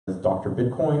Dr.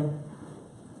 Bitcoin.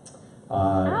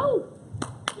 Ow!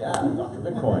 Yeah, Dr.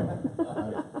 Bitcoin.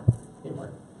 Hey,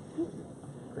 Mark.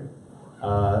 Great.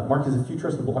 Mark is a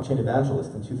futuristic blockchain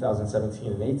evangelist in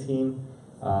 2017 and 18.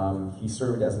 He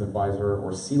served as an advisor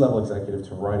or C-level executive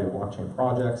to a variety of blockchain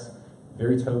projects,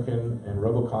 VeryToken and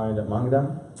RoboKind among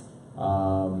them.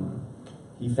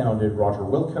 He founded Roger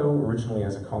Wilco, originally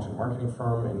as a content marketing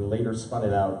firm, and later spun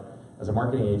it out as a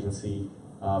marketing agency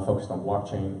focused on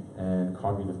blockchain and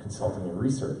cognitive consulting and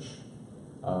research.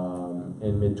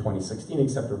 In mid-2016, he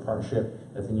accepted a partnership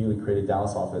at the newly created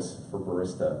Dallas office for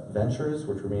Barista Ventures,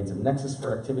 which remains a nexus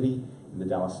for activity in the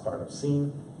Dallas startup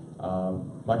scene.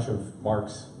 Much of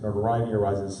Mark's notoriety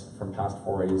arises from past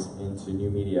forays into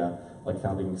new media, like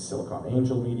founding Silicon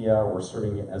Angel Media or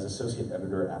serving as associate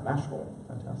editor at Mashable.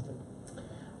 Fantastic.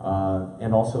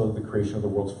 And also the creation of the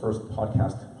world's first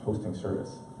podcast hosting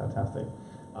service. Fantastic.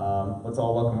 Let's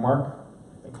all welcome Mark.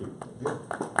 Thank you.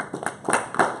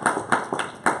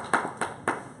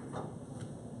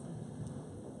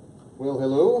 Well,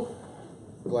 hello.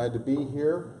 Glad to be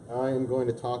here. I am going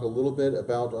to talk a little bit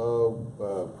about,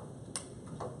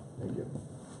 thank you.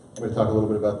 I'm going to talk a little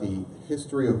bit about the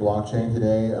history of blockchain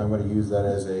today. I'm going to use that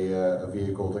as a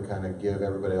vehicle to kind of give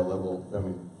everybody a level. I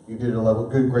mean, you did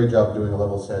great job doing a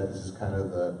level set. This is kind of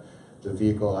the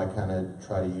vehicle I kind of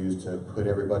try to use to put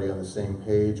everybody on the same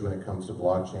page when it comes to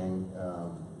blockchain.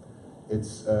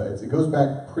 It goes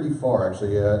back pretty far,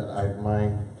 actually.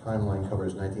 My timeline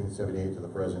covers 1978 to the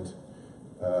present.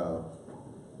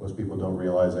 Most people don't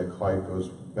realize it quite goes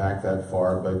back that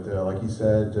far, but like he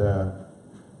said,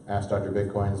 Ask Dr.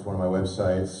 Bitcoin is one of my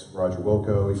websites. Roger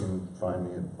Wilco, you can find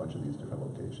me at a bunch of these different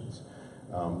locations.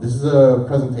 This is a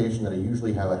presentation that I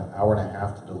usually have an hour and a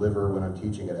half to deliver when I'm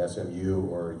teaching at SMU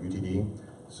or UTD,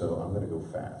 so I'm going to go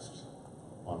fast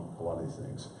on a lot of these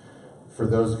things. For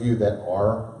those of you that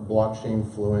are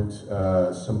blockchain fluent,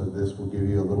 some of this will give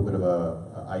you a little bit of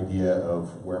an idea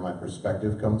of where my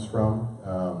perspective comes from,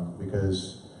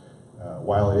 because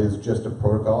while it is just a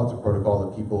protocol, it's a protocol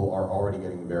that people are already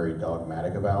getting very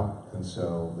dogmatic about, and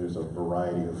so there's a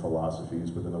variety of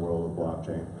philosophies within the world of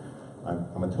blockchain.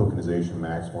 I'm a tokenization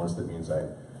maximalist. That means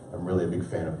I'm really a big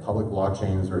fan of public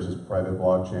blockchains versus private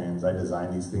blockchains. I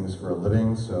design these things for a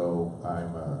living, so I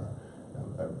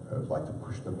would like to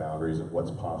push the boundaries of what's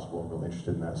possible. I'm really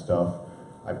interested in that stuff.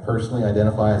 I personally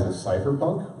identify as a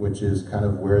cypherpunk, which is kind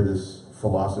of where this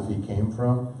philosophy came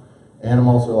from. And I'm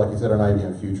also, like you said, an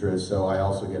IBM futurist, so I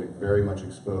also get very much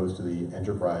exposed to the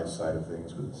enterprise side of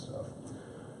things with this stuff.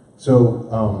 So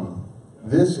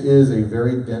this is a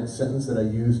very dense sentence that I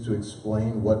use to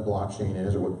explain what blockchain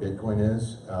is or what Bitcoin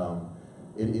is.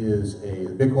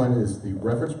 Bitcoin is the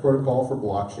reference protocol for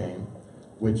blockchain,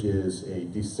 which is a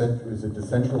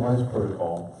decentralized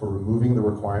protocol for removing the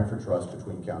requirement for trust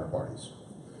between counterparties.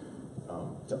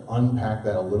 To unpack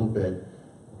that a little bit,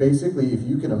 basically, if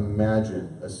you can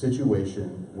imagine a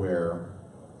situation where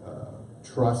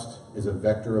trust is a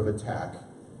vector of attack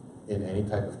in any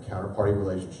type of counterparty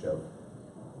relationship,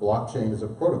 blockchain is a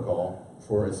protocol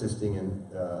for assisting in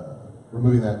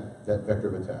removing that vector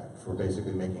of attack, for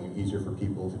basically making it easier for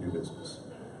people to do business.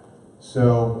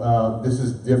 So this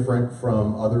is different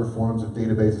from other forms of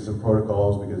databases and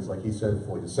protocols because, like he said,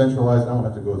 fully decentralized. I don't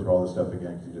have to go through all this stuff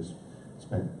again because you just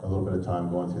spent a little bit of time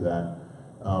going through that.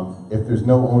 If there's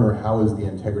no owner, how is the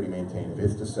integrity maintained? If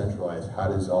it's decentralized, how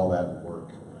does all that work?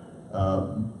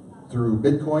 Through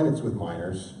Bitcoin, it's with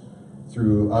miners.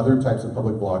 Through other types of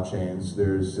public blockchains,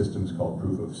 there's systems called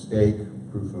proof of stake,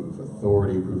 proof of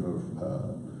authority,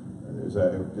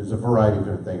 there's a variety of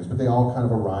different things, but they all kind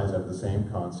of arise out of the same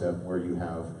concept where you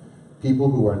have people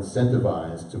who are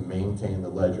incentivized to maintain the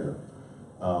ledger.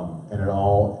 And it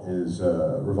all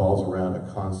revolves around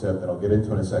a concept that I'll get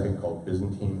into in a second called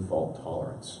Byzantine fault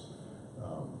tolerance.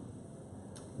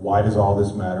 Why does all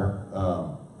this matter?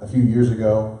 A few years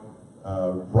ago,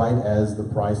 right as the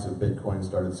price of Bitcoin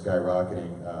started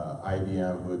skyrocketing,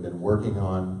 IBM, who had been working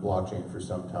on blockchain for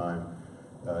some time,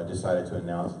 decided to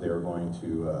announce they were going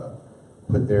to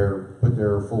put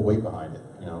their full weight behind it.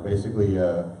 You know, basically,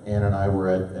 Ann and I were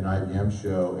at an IBM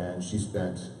show, and she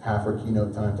spent half her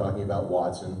keynote time talking about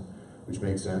Watson, which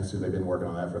makes sense because they've been working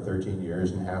on that for 13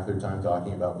 years, and half their time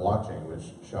talking about blockchain,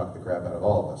 which shocked the crap out of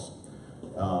all of us.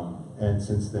 And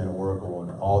since then, Oracle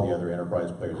and all the other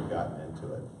enterprise players have gotten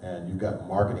into it. And you've got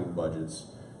marketing budgets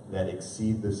that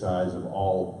exceed the size of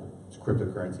all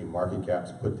cryptocurrency market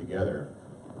caps put together,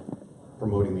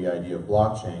 promoting the idea of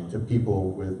blockchain to people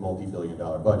with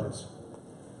multi-billion-dollar budgets.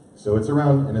 So it's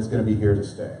around, and it's going to be here to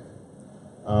stay.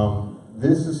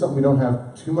 This is something we don't have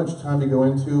have too much time to go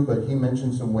into, but he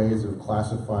mentioned some ways of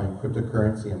classifying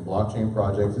cryptocurrency and blockchain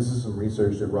projects. This is some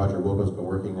research that Roger Wilco's been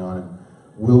working on and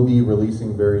will be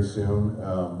releasing very soon,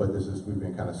 but we've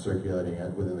been kind of circulating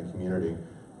it within the community.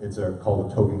 It's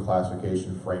called a token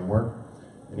classification framework.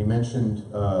 And he mentioned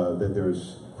that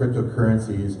there's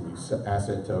cryptocurrencies and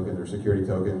asset tokens or security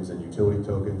tokens and utility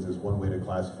tokens is one way to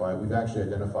classify it. We've actually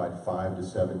identified 5 to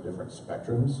 7 different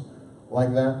spectrums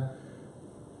like that.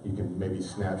 You can maybe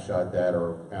snapshot that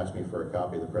or ask me for a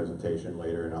copy of the presentation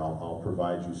later and I'll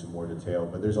provide you some more detail.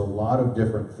 But there's a lot of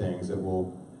different things that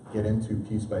we'll get into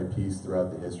piece by piece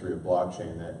throughout the history of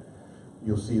blockchain that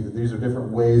you'll see that these are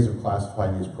different ways of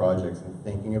classifying these projects and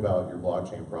thinking about your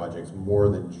blockchain projects more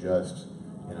than just,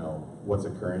 you know, what's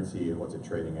a currency and what's it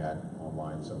trading at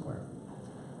online somewhere.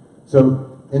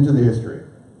 So into the history.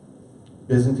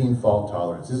 Byzantine fault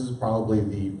tolerance. This is probably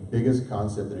the biggest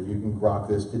concept that if you can grok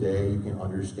this today, you can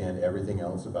understand everything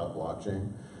else about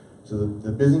blockchain. So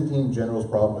the Byzantine generals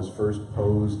problem was first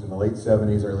posed in the late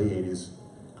 70s, early 80s.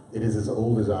 It is as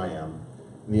old as I am.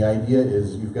 And the idea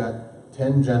is you've got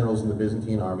 10 generals in the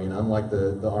Byzantine army, and unlike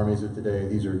the armies of today,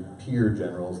 these are tier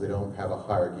generals. They don't have a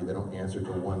hierarchy. They don't answer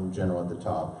to one general at the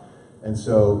top. And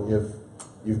so if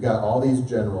you've got all these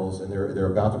generals and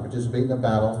they're about to participate in a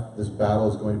battle, this battle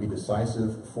is going to be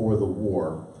decisive for the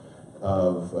war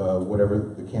of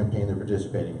whatever the campaign they're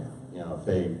participating in. You know, if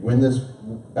they win this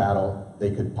battle,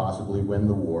 they could possibly win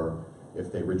the war.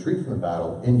 If they retreat from the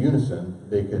battle in unison,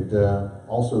 they could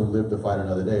also live to fight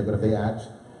another day. But if they act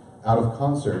out of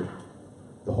concert,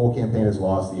 the whole campaign is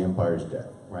lost, the empire's dead,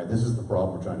 right? This is the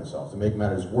problem we're trying to solve. To make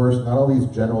matters worse, not all these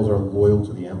generals are loyal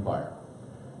to the empire.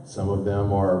 Some of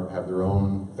them have their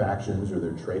own factions or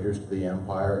they're traitors to the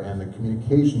empire, and the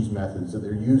communications methods that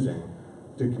they're using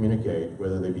to communicate,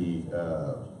 whether they be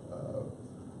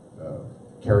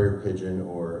carrier pigeon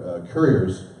or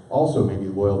couriers, also may be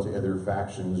loyal to other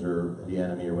factions or the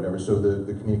enemy or whatever. So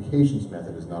the communications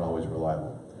method is not always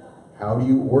reliable. How do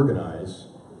you organize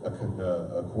a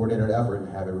coordinated effort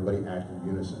and have everybody act in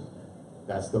unison?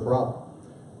 That's the problem.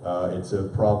 It's a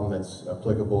problem that's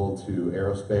applicable to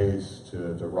aerospace,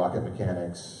 to rocket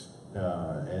mechanics,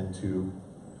 and to,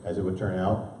 as it would turn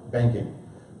out, banking,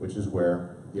 which is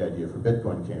where the idea for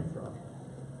Bitcoin came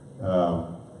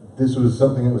from. This was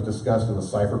something that was discussed in the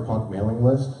cypherpunk mailing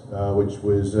list, which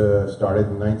was started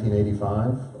in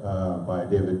 1985 by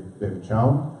David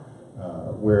Chaum,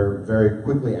 where very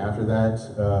quickly after that,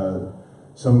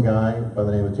 some guy by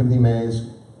the name of Timothy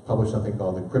Mays published something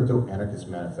called the Crypto Anarchist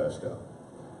Manifesto.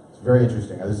 It's very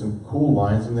interesting. There's some cool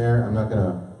lines in there. I'm not going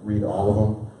to read all of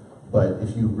them, but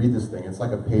if you read this thing, it's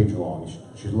like a page long.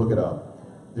 You should look it up.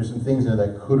 There's some things in there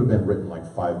that could have been written like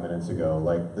 5 minutes ago,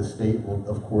 like the state will,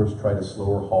 of course, try to slow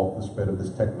or halt the spread of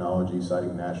this technology,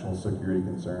 citing national security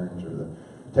concerns, or the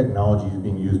technology is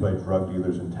being used by drug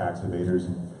dealers and tax evaders,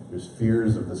 and there's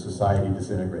fears of the society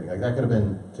disintegrating. Like that could have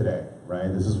been today, right?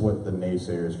 This is what the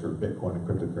naysayers for Bitcoin and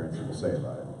cryptocurrency will say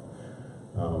about it.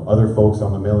 Other folks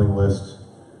on the mailing list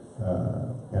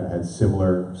had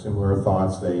similar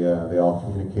thoughts. They all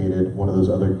communicated. One of those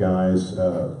other guys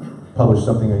published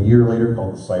something a year later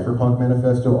called the Cypherpunk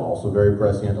Manifesto, also very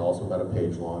prescient, also about a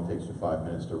page long, takes you 5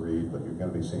 minutes to read, but you're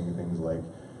going to be seeing things like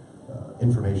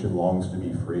information longs to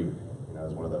be free. You know,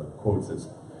 it's one of the quotes that's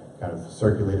kind of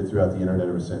circulated throughout the internet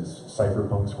ever since.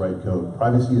 Cypherpunks write code.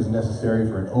 Privacy is necessary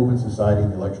for an open society in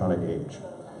the electronic age,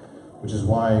 which is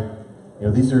why, you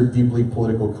know, these are deeply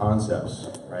political concepts,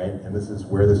 right? And this is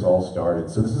where this all started.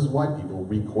 So this is why people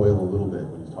recoil a little bit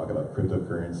when you talk about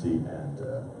cryptocurrency and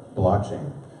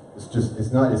blockchain.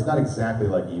 It's not exactly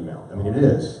like email. I mean, it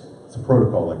is. It's a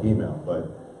protocol like email, but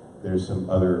there's some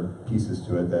other pieces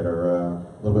to it that are a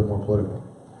little bit more political.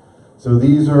 So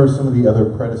these are some of the other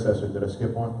predecessors. Did I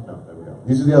skip one? No, there we go.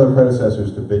 These are the other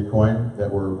predecessors to Bitcoin that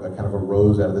were kind of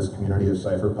arose out of this community of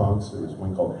cypherpunks. There was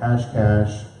one called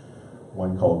Hashcash,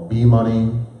 one called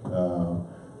B-Money.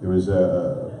 There was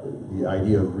the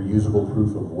idea of reusable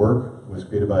proof of work was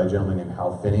created by a gentleman named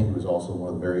Hal Finney, who was also one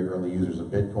of the very early users of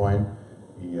Bitcoin.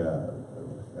 He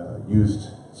used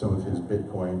some of his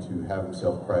Bitcoin to have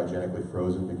himself cryogenically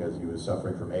frozen because he was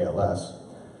suffering from ALS.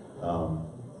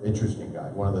 Interesting guy,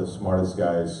 one of the smartest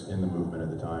guys in the movement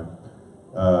at the time.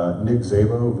 Nick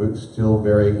Szabo, who's still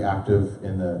very active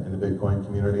in the Bitcoin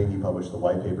community. He published the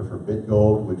white paper for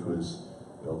BitGold, which was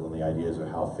built on the ideas of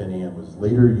Hal Finney and was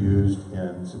later used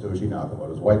in Satoshi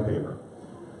Nakamoto's white paper,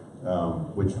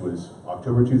 which was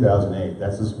October 2008.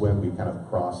 That's just when we kind of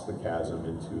crossed the chasm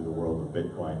into the world of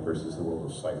Bitcoin versus the world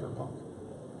of cypherpunk.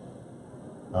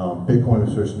 Bitcoin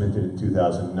was first minted in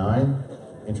 2009.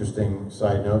 Interesting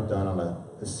side note, done on a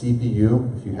the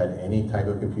CPU, if you had any type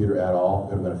of computer at all,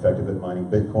 would have been effective at mining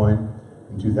Bitcoin.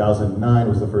 In 2009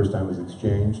 was the first time it was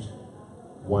exchanged.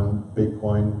 1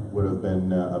 Bitcoin would have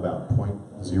been about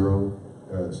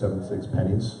 0.076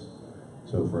 pennies.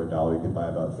 So for $1, you could buy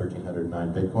about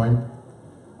 1,309 Bitcoin.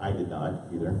 I did not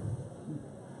either.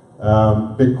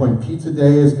 Bitcoin Pizza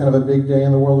Day is kind of a big day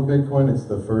in the world of Bitcoin. It's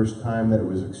the first time that it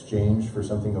was exchanged for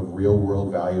something of real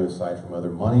world value aside from other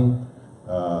money.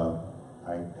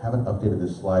 I haven't updated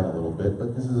this slide in a little bit,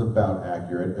 but this is about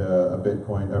accurate. A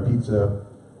pizza,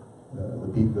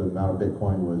 the amount of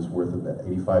Bitcoin was worth about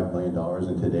 $85 million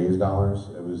in today's dollars.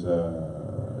 It was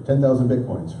 10,000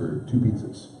 Bitcoins for 2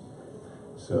 pizzas.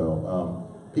 So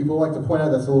people like to point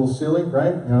out that's a little silly,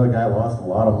 right? You know, the guy lost a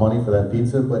lot of money for that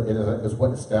pizza, but it is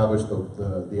what established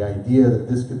the idea that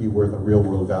this could be worth a real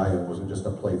world value. It wasn't just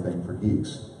a plaything for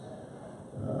geeks.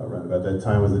 Around about that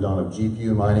time was the dawn of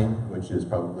GPU mining, which is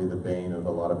probably the bane of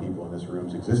a lot of people in this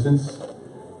room's existence.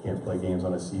 Can't play games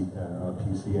on a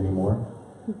PC anymore.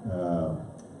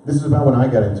 This is about when I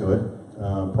got into it.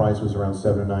 Price was around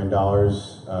 $7 or $9.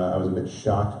 I was a bit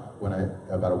shocked when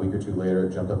about a week or two later,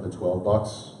 it jumped up to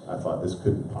 $12. I thought this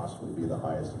couldn't possibly be the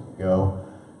highest it could go.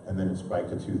 And then it spiked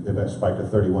to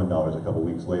 $31 a couple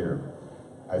weeks later.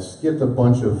 I skipped a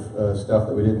bunch of stuff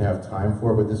that we didn't have time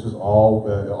for, but this was all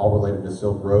related to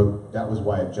Silk Road. That was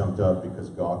why it jumped up, because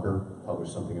Gawker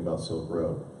published something about Silk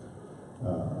Road.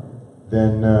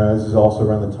 Then this is also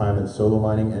around the time that solo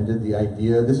mining ended. The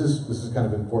idea, this is kind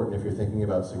of important if you're thinking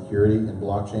about security in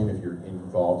blockchain, if you're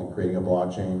involved in creating a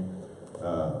blockchain.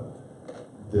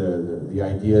 The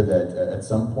idea that at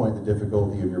some point the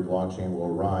difficulty of your blockchain will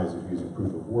arise if using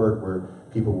proof of work, where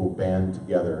people will band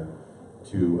together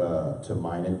to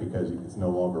mine it, because it's no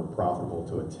longer profitable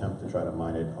to attempt to try to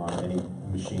mine it on any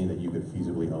machine that you could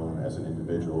feasibly own as an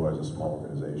individual or as a small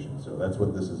organization. So that's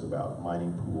what this is about,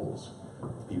 mining pools.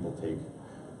 People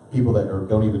that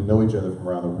don't even know each other from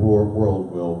around the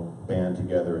world will band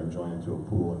together and join into a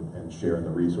pool and share in the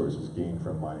resources gained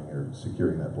from mining or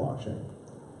securing that blockchain.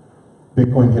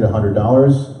 Bitcoin hit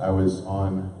 $100. I was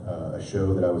on a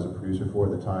show that I was a producer for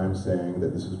at the time, saying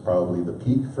that this is probably the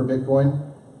peak for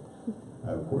Bitcoin.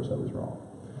 Of course, I was wrong.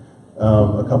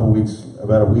 A couple weeks,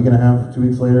 about a week and a half, 2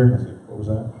 weeks later, what was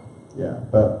that? Yeah,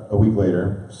 about a week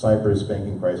later, Cyprus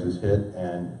banking crisis hit,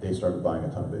 and they started buying a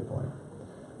ton of Bitcoin.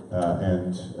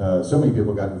 So many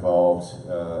people got involved,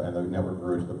 and the network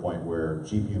grew to the point where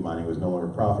GPU mining was no longer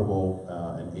profitable,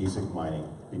 and ASIC mining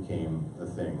became the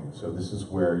thing. So this is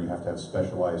where you have to have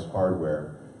specialized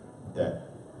hardware that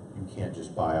you can't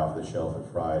just buy off the shelf at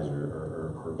Fry's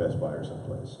or Best Buy or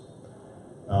someplace.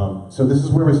 So this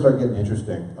is where we start getting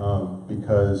interesting,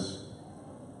 because,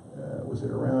 was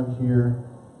it around here?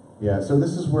 Yeah, so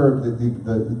this is where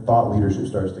the thought leadership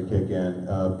starts to kick in,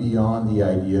 beyond the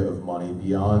idea of money,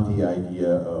 beyond the idea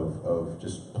of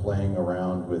just playing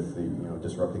around with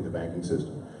disrupting the banking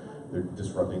system. They're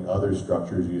disrupting other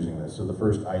structures using this. So the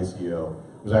first ICO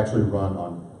was actually run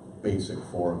on basic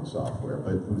forum software,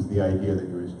 but it was the idea that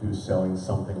he was selling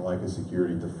something like a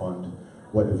security to fund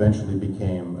what eventually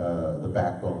became the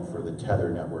backbone for the Tether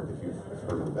network, if you've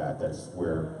heard of that. That's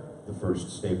where the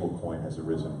first stable coin has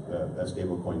arisen, that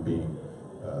stable coin being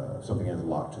something that's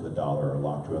locked to the dollar or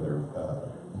locked to other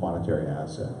monetary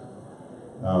asset.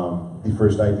 The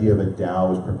first idea of a DAO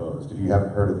was proposed. If you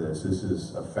haven't heard of this, this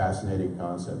is a fascinating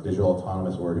concept, digital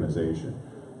autonomous organization.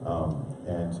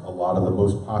 And a lot of the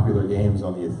most popular games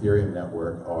on the Ethereum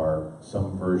network are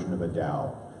some version of a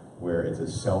DAO, where it's a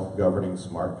self-governing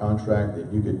smart contract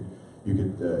that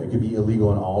it could be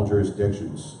illegal in all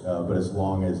jurisdictions, but as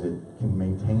long as it can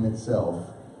maintain itself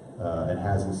and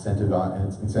has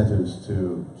incentives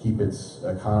to keep its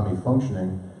economy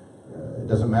functioning, it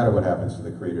doesn't matter what happens to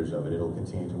the creators of it, it'll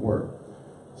continue to work.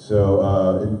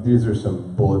 So these are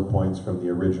some bullet points from the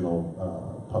original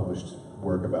published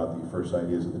work about the first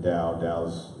ideas of the DAO.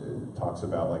 DAOs talks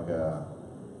about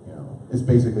it's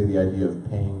basically the idea of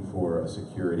paying for a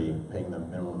security, paying the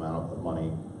minimum amount of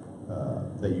money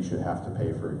that you should have to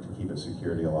pay for to keep its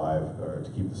security alive, or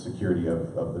to keep the security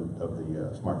of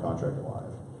the smart contract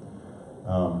alive.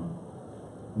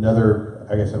 Another,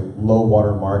 I guess, a low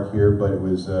water mark here, but it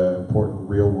was an important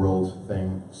real world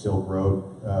thing. Silk Road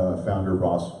founder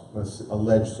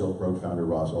alleged Silk Road founder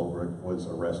Ross Ulbricht was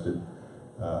arrested.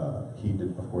 He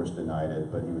did, of course, denied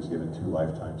it, but he was given 2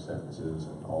 lifetime sentences,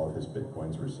 and all of his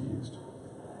bitcoins were seized.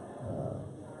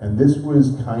 And this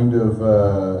was kind of,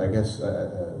 I guess,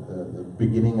 the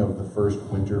beginning of the first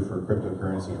winter for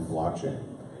cryptocurrency and blockchain,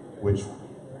 which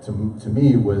to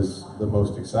me was the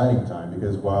most exciting time,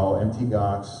 because while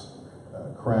MTGOX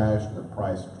crashed and the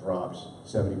price dropped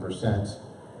 70%,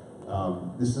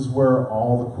 This is where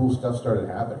all the cool stuff started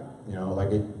happening. You know,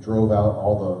 like it drove out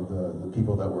all the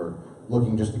people that were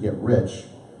looking just to get rich,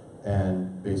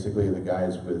 and basically the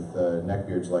guys with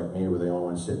neckbeards like me were the only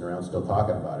ones sitting around still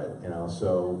talking about it. You know,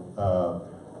 so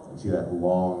you see that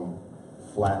long,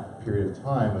 flat period of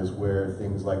time is where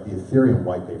things like the Ethereum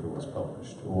white paper was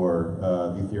published, or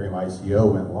the Ethereum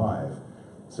ICO went live.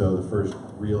 So the first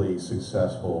really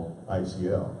successful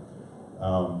ICO.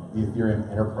 The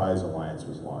Ethereum Enterprise Alliance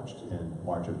was launched in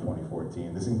March of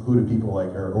 2014. This included people like,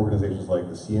 or organizations like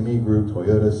the CME Group,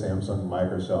 Toyota, Samsung,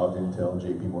 Microsoft, Intel,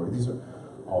 JP Morgan. These are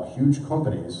all huge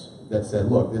companies that said,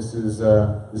 look, this is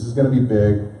going to be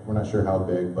big. We're not sure how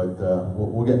big, but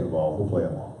we'll get involved. We'll play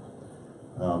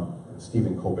along.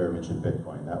 Stephen Colbert mentioned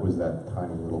Bitcoin. That was that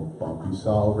tiny little bump you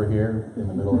saw over here in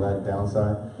the middle of that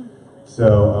downside.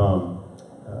 So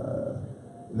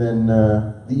then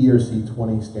the ERC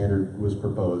 20 standard was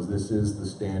proposed. This is the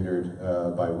standard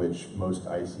by which most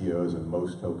ICOs and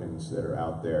most tokens that are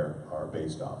out there are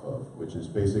based off of, which is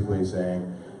basically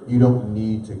saying you don't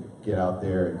need to get out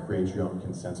there and create your own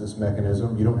consensus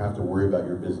mechanism. You don't have to worry about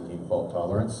your Byzantine fault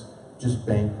tolerance. Just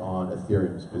bank on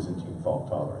Ethereum's Byzantine fault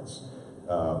tolerance,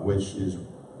 which is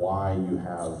why you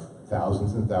have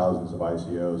thousands and thousands of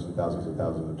ICOs and thousands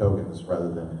of tokens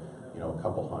rather than, you know, a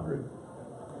couple hundred.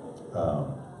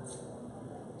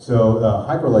 So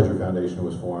Hyperledger Foundation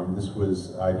was formed. This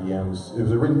was IBM's, it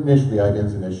was initially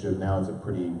IBM's initiative. Now it's a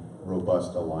pretty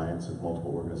robust alliance of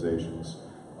multiple organizations.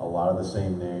 A lot of the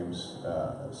same names,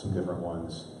 some different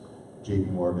ones.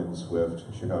 JP Morgan, Swift,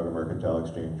 Chicago Mercantile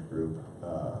Exchange Group.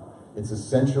 It's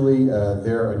essentially,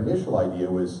 their initial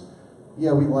idea was,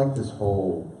 yeah, we like this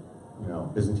whole, you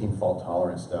know, Byzantine fault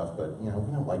tolerance stuff, but, you know,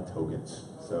 we don't like tokens.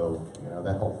 So, you know,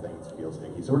 that whole thing feels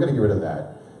stinky. So we're going to get rid of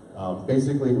that.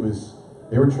 Basically, it was,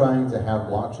 they were trying to have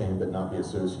blockchain but not be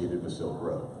associated with Silk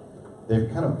Road. They've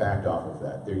kind of backed off of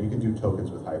that. There, you can do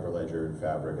tokens with Hyperledger and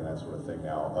Fabric and that sort of thing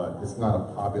now. It's not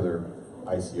a popular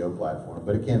ICO platform,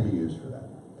 but it can be used for that.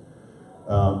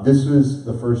 This was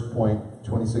the first point,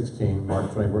 2016,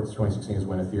 March 24th, 2016 is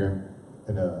when Ethereum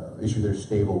issued their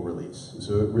stable release.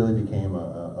 So it really became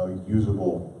a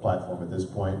usable platform at this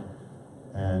point.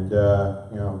 And,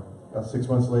 you know, about 6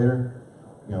 months later,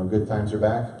 you know, good times are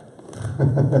back.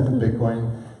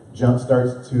 Bitcoin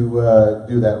starts to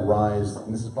do that rise,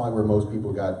 and this is probably where most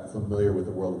people got familiar with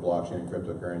the world of blockchain and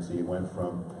cryptocurrency. It went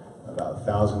from about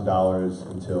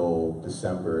 $1,000 until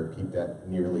December. It peaked at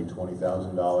nearly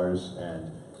 $20,000,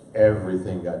 and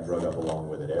everything got drug up along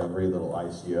with it. Every little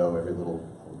ICO, every little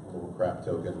crap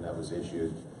token that was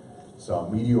issued saw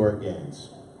meteoric gains.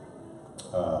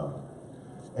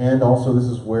 And also, this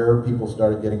is where people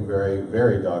started getting very,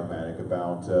 very dogmatic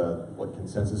about what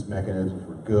consensus mechanisms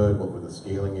were good, what were the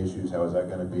scaling issues, how is that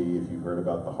going to be. If you've heard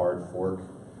about the hard fork,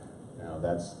 you know,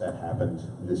 that happened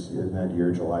in that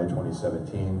year, July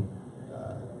 2017.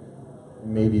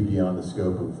 Maybe beyond the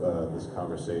scope of this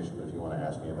conversation, but if you want to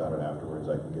ask me about it afterwards,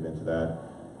 I can get into that.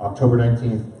 October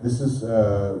 19th, this is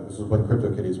when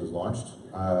CryptoKitties was launched.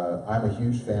 I'm a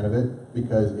huge fan of it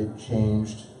because it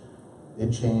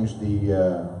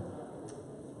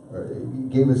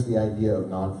gave us the idea of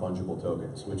non-fungible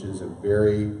tokens, which is a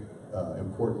very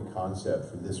important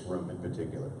concept for this room in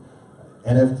particular.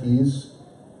 NFTs,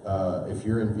 if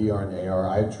you're in VR and AR,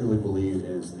 I truly believe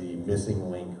is the missing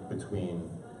link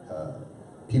between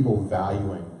people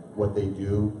valuing what they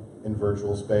do in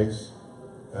virtual space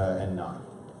and not.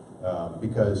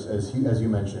 Because as you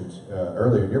mentioned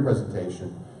earlier in your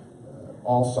presentation,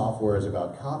 all software is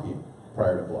about copying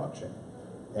prior to blockchain.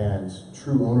 And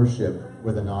true ownership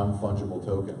with a non-fungible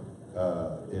token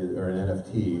or an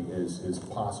NFT is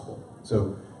possible.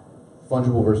 So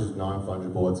fungible versus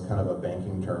non-fungible, it's kind of a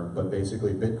banking term, but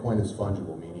basically Bitcoin is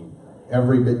fungible, meaning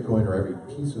every Bitcoin or every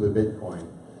piece of a Bitcoin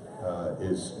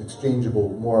is exchangeable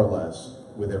more or less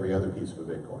with every other piece of a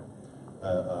Bitcoin.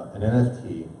 An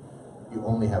NFT, you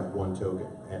only have one token,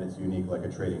 and it's unique like a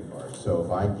trading card. So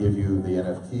if I give you the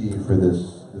NFT for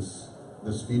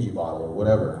this Fiji bottle or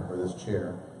whatever, or this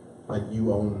chair, like you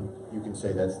can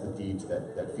say that's the deed to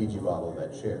that Fiji bottle,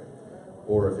 that chair.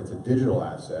 Or if it's a digital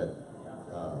asset,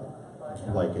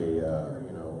 like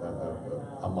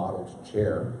a modeled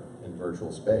chair in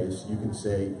virtual space, you can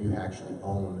say you actually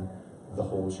own the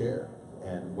whole chair.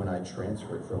 And when I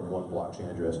transfer it from one blockchain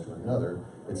address to another,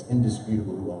 it's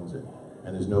indisputable who owns it.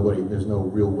 And there's no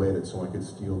real way that someone could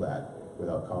steal that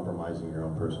without compromising your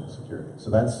own personal security. So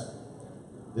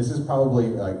this is probably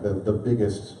like the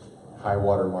biggest high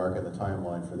water mark in the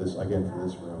timeline for this, again, for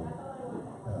this room,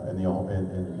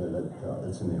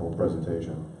 it's in the whole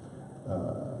presentation.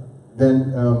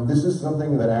 Then this is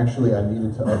something that actually I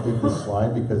needed to update this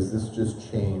slide because this just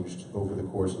changed over the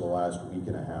course of the last week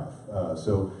and a half.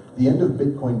 So the end of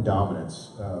Bitcoin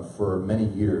dominance for many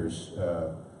years,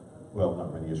 well,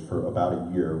 not many years, for about a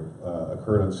year,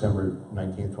 occurred on December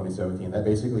 19th, 2017. That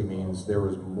basically means there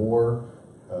was more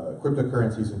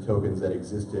cryptocurrencies and tokens that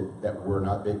existed that were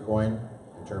not Bitcoin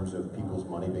in terms of people's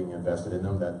money being invested in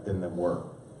them than there were.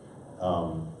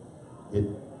 It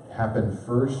happened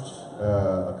first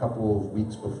a couple of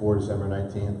weeks before December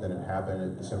 19th, then it happened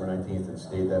at December 19th and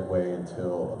stayed that way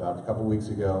until about a couple of weeks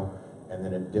ago, and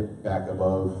then it dipped back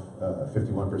above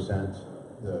 51%,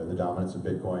 the dominance of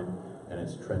Bitcoin, and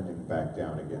it's trending back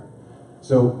down again.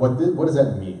 So what does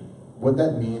that mean? What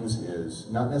that means is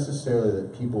not necessarily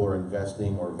that people are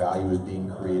investing or value is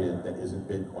being created that isn't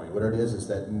Bitcoin. What it is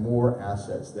that more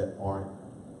assets that aren't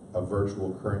a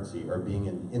virtual currency are being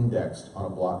indexed on a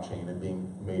blockchain and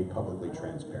being made publicly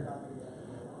transparent.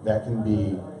 That can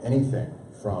be anything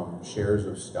from shares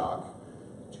of stock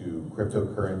to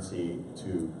cryptocurrency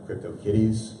to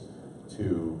CryptoKitties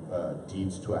to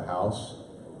deeds to a house.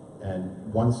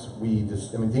 And once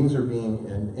things are being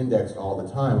indexed all the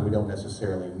time. We don't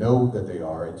necessarily know that they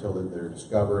are until they're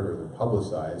discovered or they're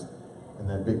publicized. And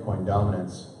that Bitcoin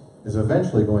dominance is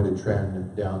eventually going to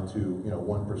trend down to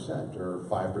 1% or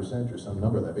 5% or some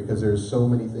number of that, because there's so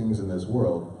many things in this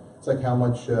world. It's like how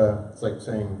much it's like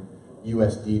saying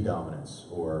USD dominance,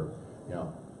 or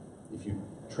if you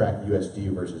track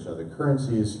USD versus other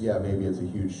currencies, yeah, maybe it's a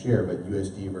huge share, but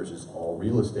USD versus all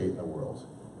real estate in the world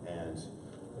and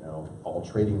all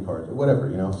trading cards or whatever,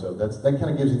 so that kind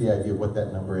of gives you the idea of what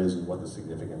that number is and what the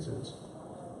significance is.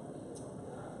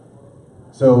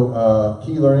 So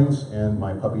key learnings and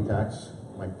my puppy tax.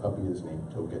 My puppy is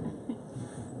named Token.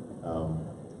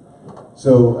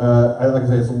 Like I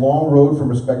say, it's a long road from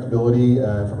respectability,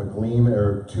 from a gleam,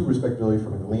 or to respectability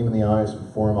from a gleam in the eyes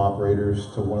of forum operators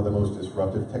to one of the most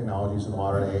disruptive technologies in the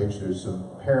modern age. There's some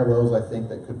parallels, I think,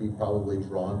 that could be probably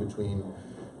drawn between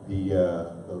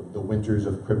the winters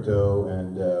of crypto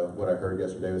and what I heard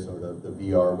yesterday was some of the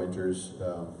VR winters.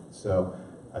 So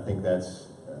I think that's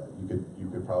you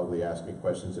could probably ask me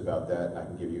questions about that, and I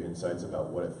can give you insights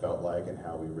about what it felt like and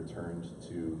how we returned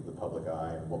to the public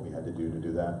eye and what we had to do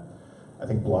that. I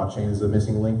think blockchain is the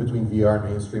missing link between VR and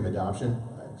mainstream adoption.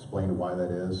 I explained why that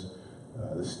is.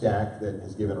 The stack that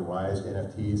has given rise to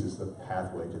NFTs is the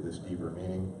pathway to this deeper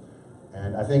meaning.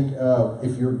 And I think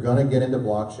if you're gonna get into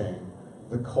blockchain,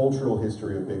 the cultural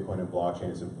history of Bitcoin and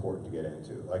blockchain is important to get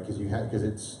into, because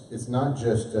it's not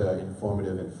just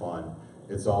informative and fun.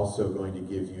 It's also going to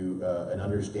give you an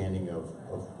understanding of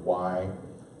why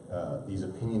these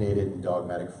opinionated and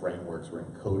dogmatic frameworks were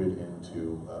encoded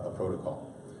into a protocol.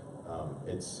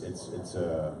 It's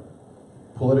a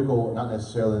political, not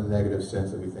necessarily in the negative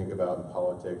sense that we think about in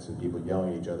politics and people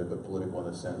yelling at each other, but political in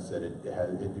the sense that it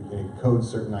encodes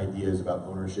certain ideas about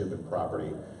ownership and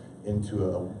property into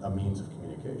a means of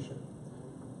communication.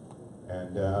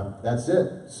 And that's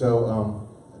it. So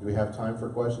do we have time for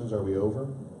questions? Are we over? A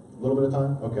little bit of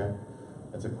time? Okay.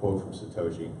 That's a quote from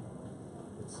Satoshi.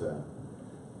 It's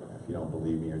if you don't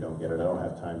believe me or don't get it, I don't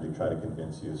have time to try to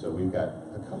convince you. So we've got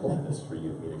a couple minutes for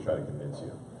me to try to convince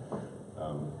you.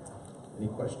 Any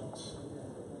questions?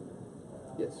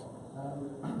 Yes.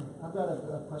 I've got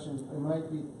a question. It might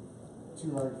be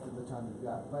too large for the time you've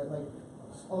got, but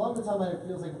along the timeline, it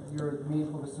feels like your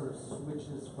main focus sort of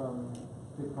switches from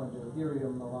Bitcoin to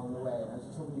Ethereum along the way. And I was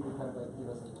just hoping you could kind of give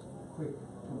us a quick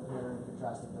compare and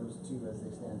contrast of those two as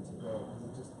they stand today.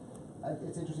 Because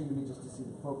it's interesting to me just to see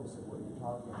the focus of what you're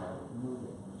talking about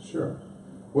moving. Sure.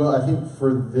 Well, I think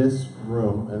for this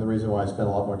room, and the reason why I spent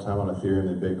a lot more time on Ethereum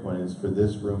than Bitcoin is for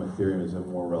this room, Ethereum is a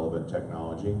more relevant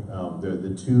technology.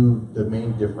 The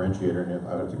main differentiator, and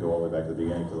I have to go all the way back to the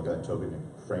beginning to look at that token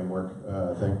framework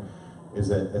thing, is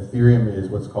that Ethereum is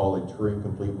what's called a Turing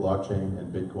complete blockchain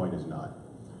and Bitcoin is not.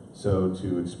 So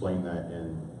to explain that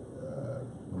in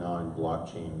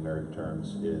non-blockchain nerd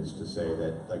terms is to say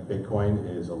that Bitcoin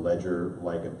is a ledger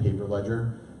like a paper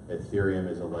ledger, Ethereum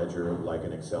is a ledger like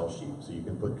an Excel sheet. So you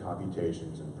can put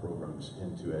computations and programs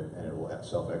into it and it will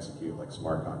self-execute like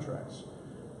smart contracts.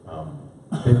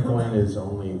 Bitcoin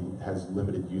has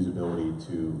limited usability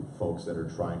to folks that are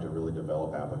trying to really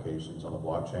develop applications on the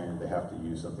blockchain. They have to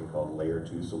use something called layer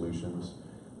 2 solutions,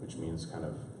 which means kind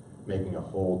of making a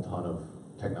whole ton of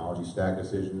technology stack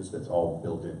decisions that's all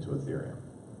built into Ethereum.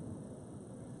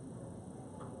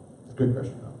 Good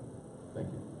question, though. Thank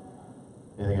you.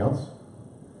 Anything else?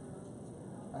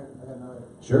 I got another.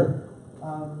 Sure.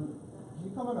 Can you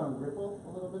comment on Ripple a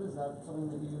little bit? Is that something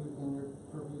that you, in your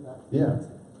purview, that? Yeah.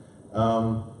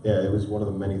 Yeah, it was one of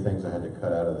the many things I had to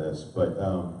cut out of this. But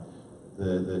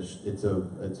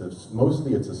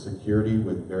Mostly it's a security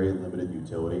with very limited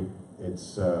utility.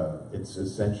 It's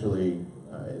essentially,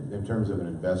 in terms of an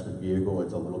investment vehicle,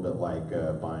 it's a little bit like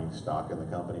buying stock in the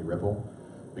company Ripple,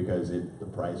 because the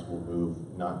price will move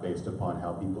not based upon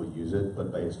how people use it,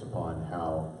 but based upon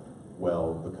how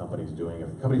well the company's doing. If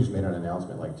the company just made an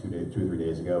announcement like 2 or 3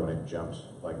 days ago and it jumped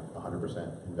like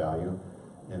 100% in value,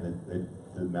 and the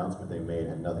announcement they made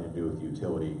had nothing to do with the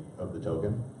utility of the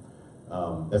token.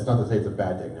 That's not to say it's a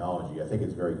bad technology. I think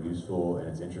it's very useful and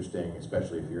it's interesting,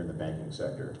 especially if you're in the banking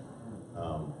sector.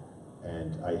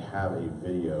 And I have a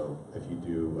video, if you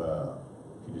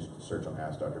just search on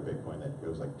Ask Dr. Bitcoin, that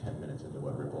goes like 10 minutes into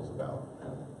what Ripple's about.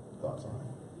 Thoughts on it?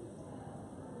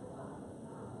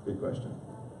 Good question.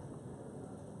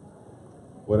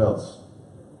 What else?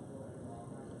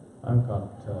 I've got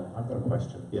a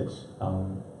question. Yes.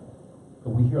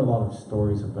 We hear a lot of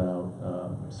stories about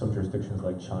some jurisdictions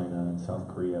like China and South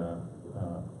Korea,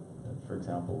 for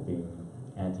example, being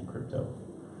anti-crypto.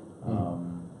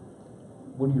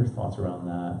 What are your thoughts around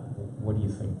that? What do you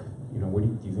think? Do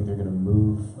you think they're going to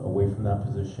move away from that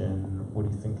position? What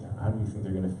do you think? How do you think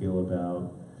they're going to feel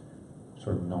about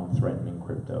sort of non-threatening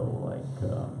crypto, like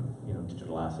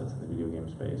digital assets in the video game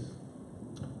space?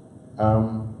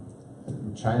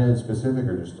 China in specific,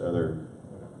 or just other?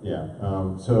 Yeah.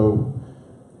 So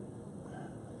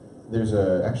there's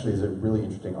actually a really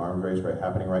interesting arms race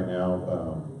happening right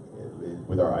now.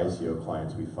 With our ICO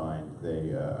clients, we find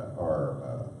they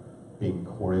are being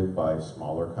courted by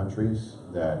smaller countries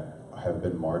that have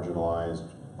been marginalized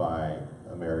by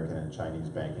American and Chinese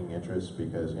banking interests,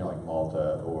 because like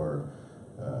Malta or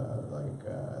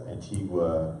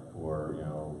Antigua, or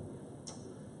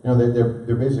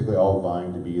they're basically all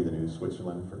vying to be the new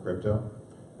Switzerland for crypto.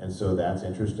 And so that's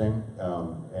interesting,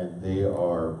 and they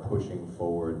are pushing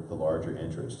forward the larger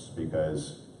interests,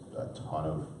 because a ton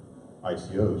of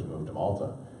ICOs moved to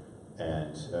Malta,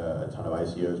 and a ton of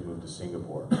ICOs moved to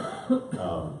Singapore.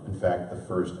 In fact, the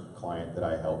first client that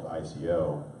I helped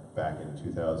ICO back in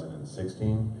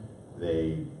 2016,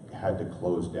 they had to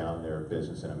close down their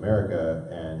business in America,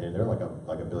 and they're like a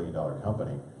 $1 billion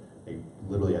company. They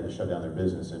literally had to shut down their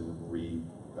business and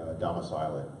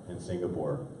domicile it in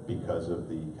Singapore because of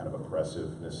the kind of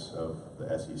oppressiveness of the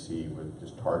SEC with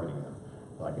just targeting them.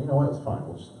 Like, you know what, it's fine,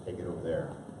 we'll just take it over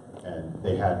there. And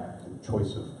they had a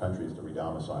choice of countries to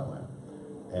re-domicile in.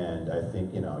 And I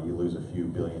think, you lose a few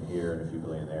billion here and a few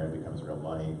billion there, it becomes real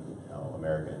money.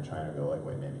 America and China go like,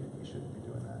 wait, maybe we shouldn't be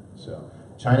doing that. So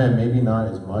China, maybe not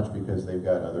as much, because they've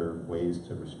got other ways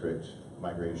to restrict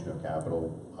migration of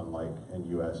capital, unlike in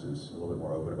US is a little bit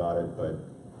more open about it, but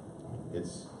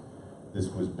this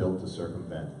was built to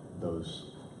circumvent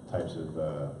those types of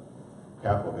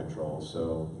capital controls,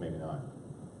 so maybe not.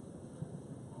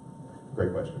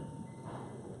 Great question.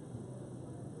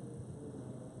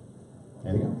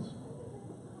 Anything else?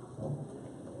 Well,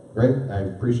 great. I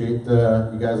appreciate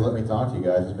you guys letting me talk to you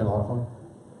guys. It's been a lot of fun.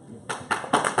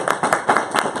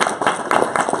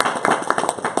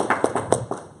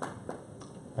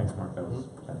 Thanks, Mark. That was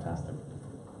fantastic.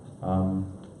 All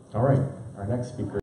right. Our next speaker